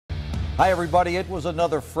Hi, everybody. It was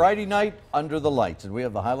another Friday night under the lights, and we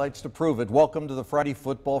have the highlights to prove it. Welcome to the Friday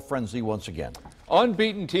Football Frenzy once again.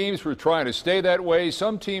 Unbeaten teams were trying to stay that way.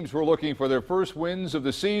 Some teams were looking for their first wins of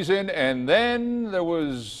the season, and then there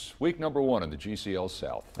was week number 1 in the GCL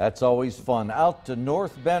South. That's always fun. Out to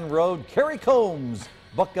North Bend Road, Kerry Combs,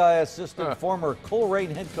 Buckeye assistant, former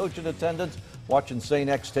Coleraine head coach in attendance, watching St.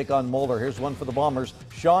 X take on Moeller. Here's one for the Bombers.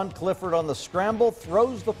 Sean Clifford on the scramble,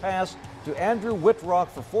 throws the pass to Andrew Whittrock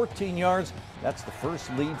for 14 yards. That's the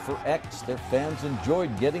first lead for X. Their fans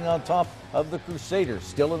enjoyed getting on top of the Crusaders.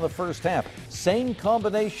 Still in the first half. Same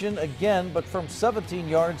combination again, but from 17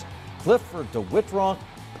 yards, Clifford to Whittrock.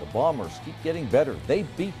 The Bombers keep getting better. They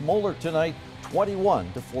beat Moeller tonight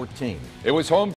 21-14. It was home